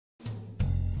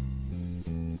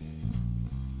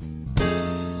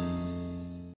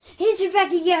It's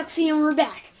Rebecca Galaxy and we're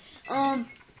back.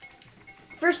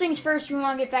 First things first, we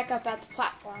want to get back up at the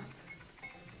platform.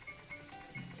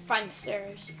 Find the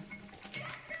stairs.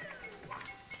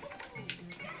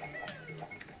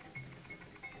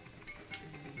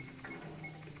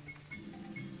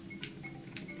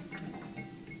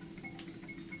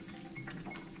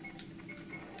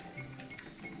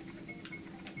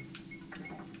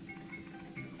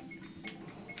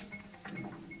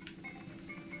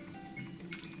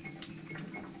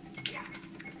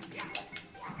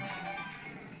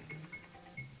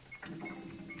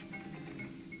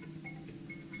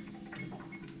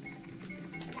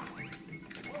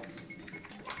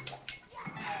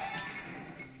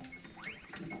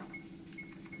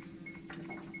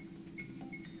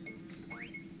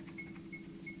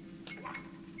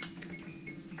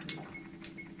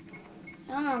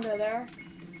 I don't want to go there.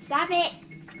 Stop it!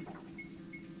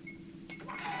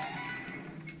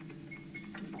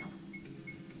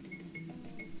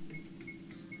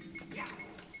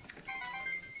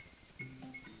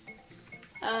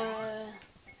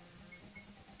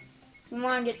 We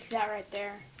want to get to that right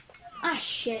there. Ah,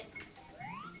 shit.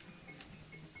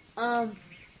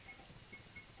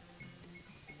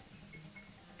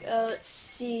 Let's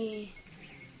see.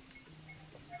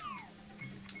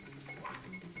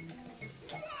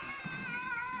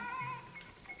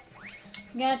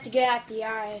 I'm gonna have to get at the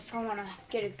eye if I want to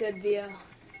get a good view.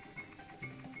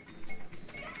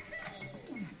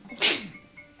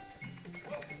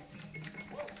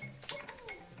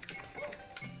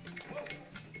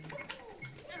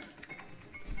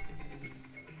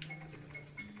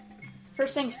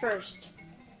 First things first.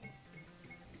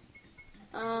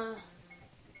 I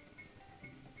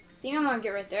think I'm gonna get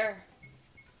right there.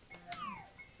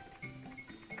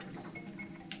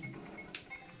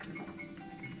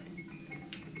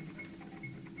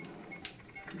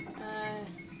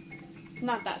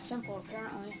 Not that simple,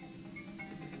 apparently.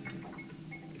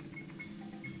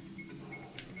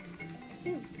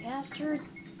 You bastard.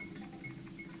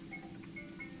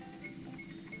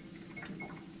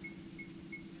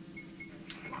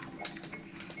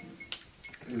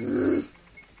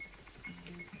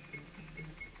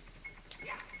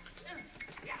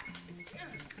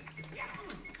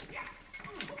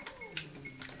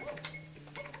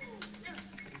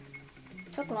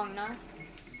 Took long enough.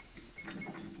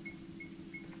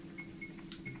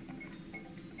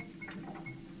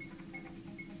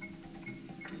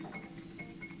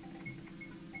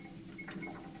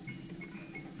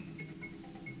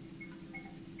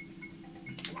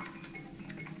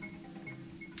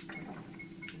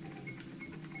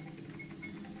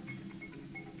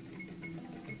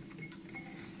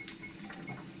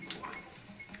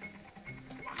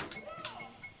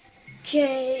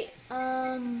 Okay,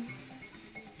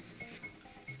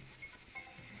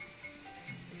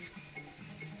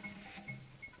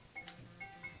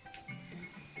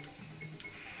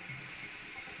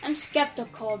 I'm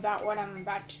skeptical about what I'm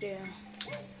about to do.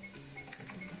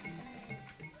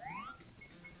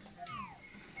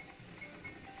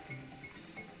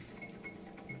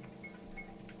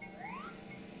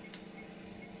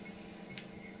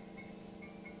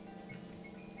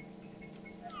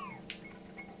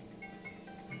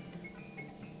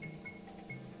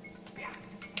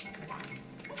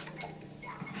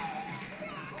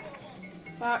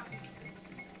 Fuck.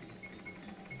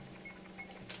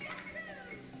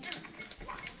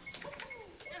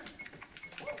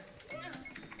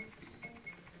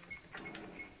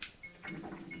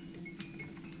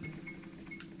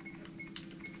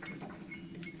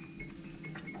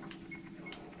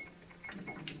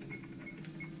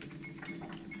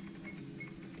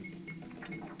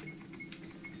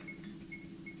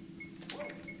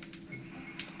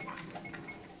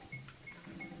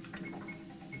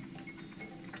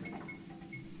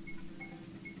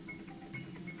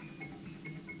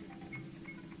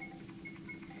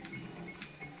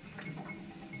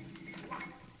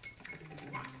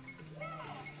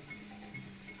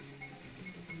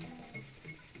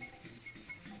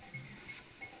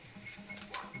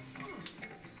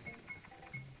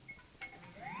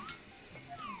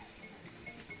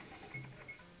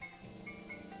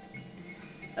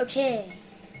 Okay,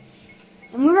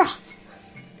 and we're off.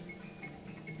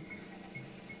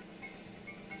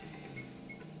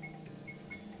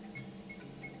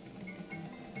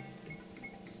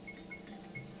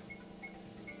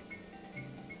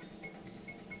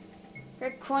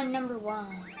 Red coin number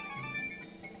 1.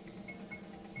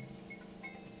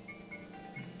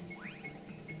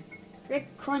 Red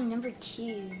coin number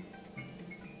 2.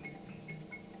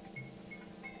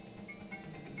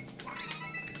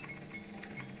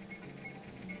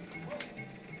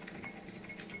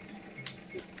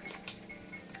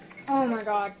 my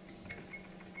god.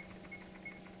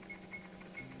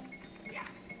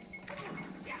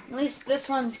 At least this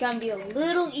one's gonna be a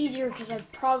little easier because I'm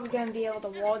probably gonna be able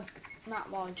to not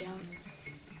wall jump.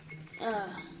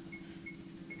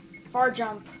 Far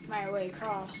jump my way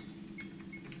across.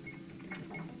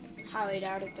 Highly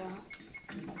doubt it though.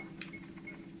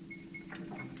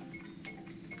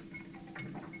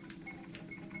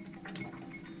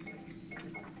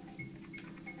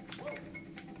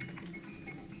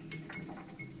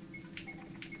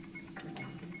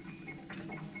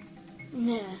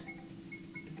 Nah.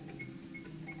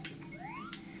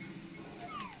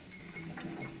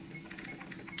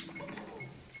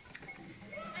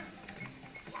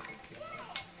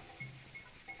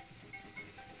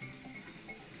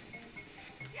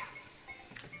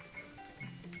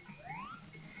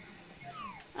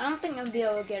 I don't think I'll be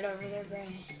able to get over there, but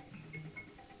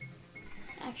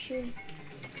actually,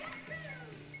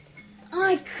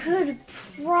 I could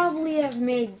probably have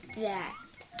made that.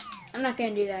 I'm not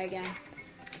gonna do that again.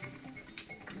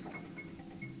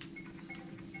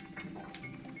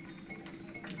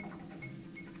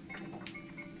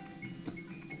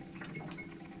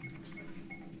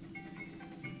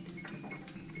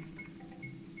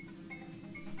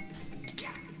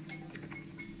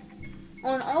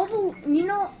 On all the, you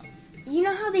know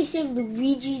how they say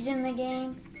Luigi's in the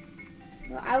game?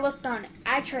 Well, I looked on it.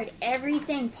 I tried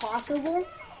everything possible.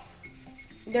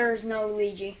 There's no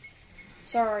Luigi.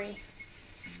 Sorry.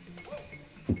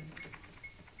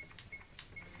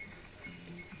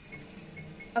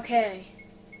 Okay.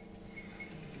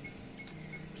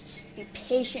 Just be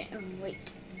patient and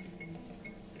wait.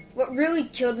 What really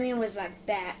killed me was that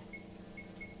bat.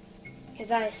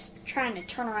 Because I was trying to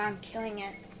turn around killing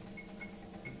it.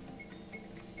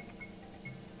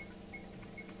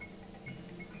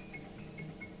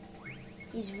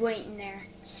 He's waiting there,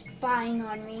 spying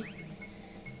on me,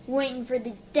 waiting for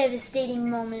the devastating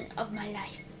moment of my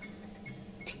life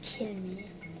to kill me.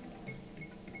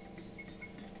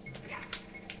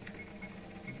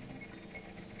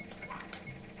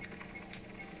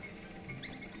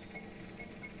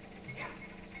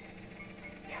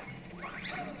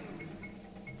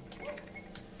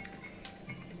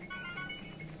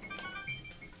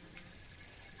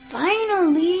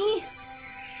 Finally!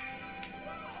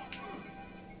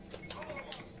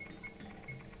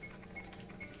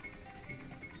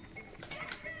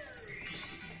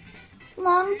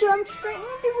 Long jump straight into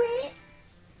it.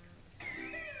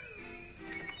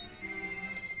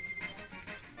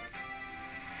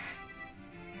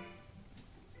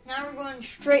 Now we're going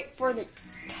straight for the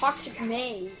toxic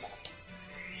maze.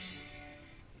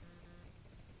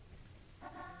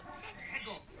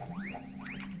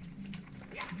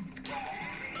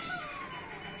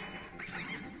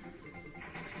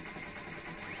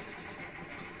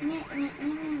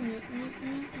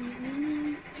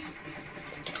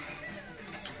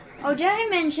 Oh, did I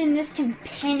mention this can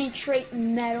penetrate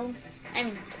metal? I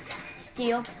mean,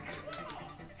 steel.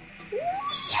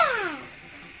 Yeah!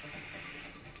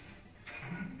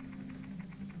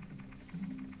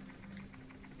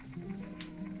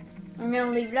 I'm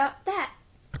gonna leave it at that.